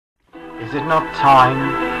Is it not time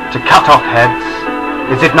to cut off heads?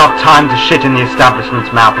 Is it not time to shit in the establishment's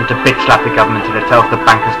mouth and to bitch slap the government till it tells the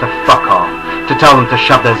bankers to fuck off? To tell them to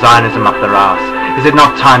shove their Zionism up their arse? Is it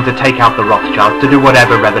not time to take out the Rothschilds, to do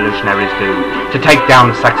whatever revolutionaries do? To take down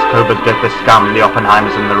the Saxe-Coburg-Gotha scum, the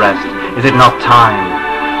Oppenheimers and the rest? Is it not time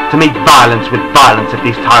to meet violence with violence if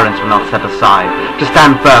these tyrants will not step aside? To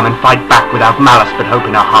stand firm and fight back without malice but hope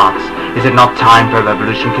in our hearts? Is it not time for a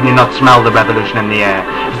revolution? Can you not smell the revolution in the air?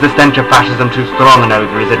 Is the stench of fascism too strong an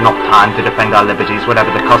odour? Is it not time to defend our liberties,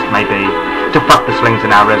 whatever the cost may be? To fuck the slings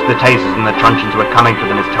and arrows, the tasers and the truncheons who are coming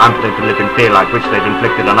for them. It's time for them to live in fear like which they've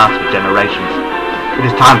inflicted on us for generations.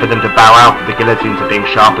 It is time for them to bow out, that the guillotines are being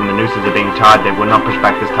sharpened, the nooses are being tied. They will not push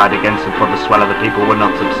back this tide against them, for the swell of the people will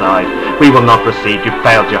not subside. We will not recede. You've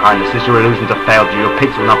failed, your highnesses. Your illusions have failed you. Your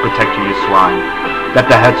pigs will not protect you, you swine. Let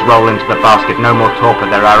their heads roll into the basket. No more torpor.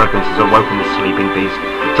 Their arrogance has awoken the sleeping beast.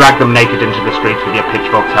 Drag them naked into the streets with your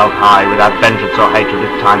pitchforks held high. Without vengeance or hatred,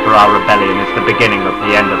 it's time for our rebellion. It's the beginning of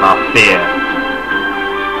the end of our fear.